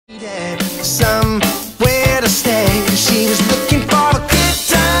somewhere to stay. She was looking for a good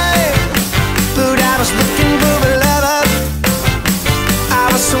time, but I was looking for a lover. I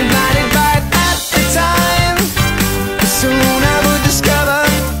was so blinded by it at the time, but soon I would discover,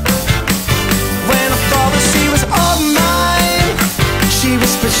 when I thought that she was all mine, she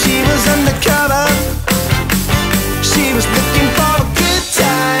whispered she was undercover. She was looking for a good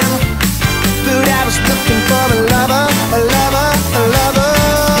time, but I was looking for a lover, a lover, a lover.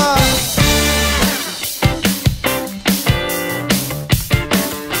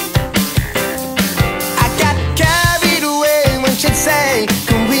 I got carried away when she'd say,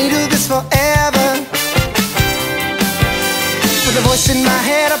 can we do this forever? With the voice in my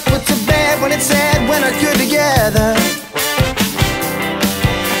head I put to bed when it said, when are good together.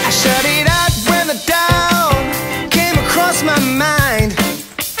 I shut it out when the doubt came across my mind,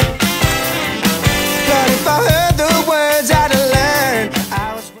 but if I heard the words I'd have learned,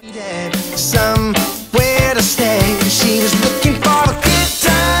 I was needed somewhere to stay. She was looking for a good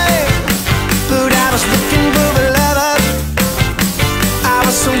time, but I was looking for a lover. I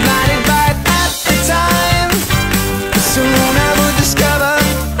was so blinded by it at the time, but soon I would discover,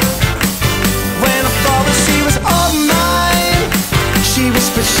 when I thought that she was all mine, she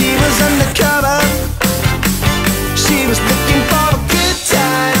whispered she was undercover. She was looking for a good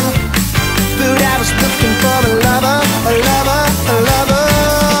time, but I was looking for a lover, a lover, a lover.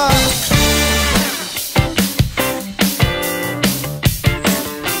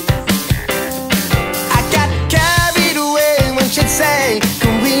 I got carried away when she'd say,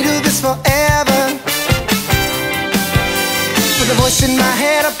 can we do this forever? With the voice in my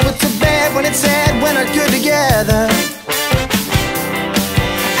head I put to bed when it said, when are good together.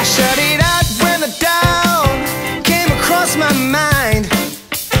 I shut it out when the doubt came across my mind,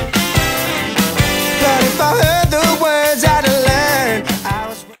 but if I heard the words I'd have learned, I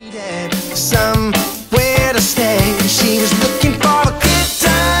was needed somewhere to stay. She was looking for a good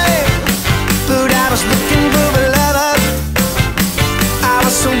time, but I was looking for a lover. I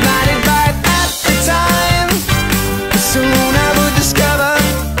was so blinded by it at the time, but soon I would discover,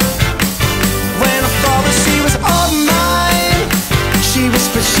 when I thought that she was all mine, she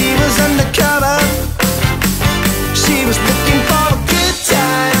whispered she was undercover. She was looking for a good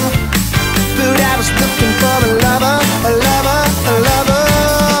time, but I was looking for a lover, a lover, a lover.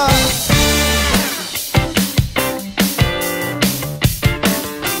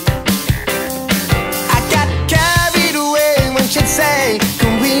 I got carried away when she'd say,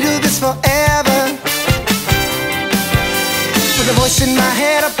 can we do this forever? With the voice in my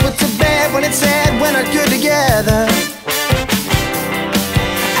head I put to bed when it said, when are good together.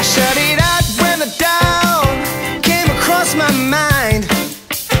 I shut it out when the doubt came across my mind,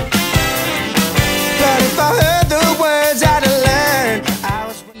 but if I heard the words I'd have learned, I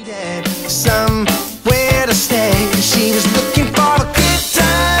was needed somewhere to stay. She was looking for a good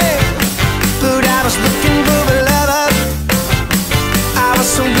time, but I was looking for a lover. I was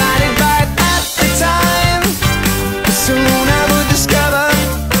so blinded by it at the time, but soon I would discover,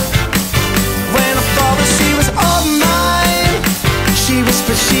 when I thought that she was all mine, she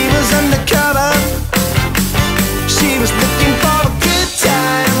whispered she was undercover.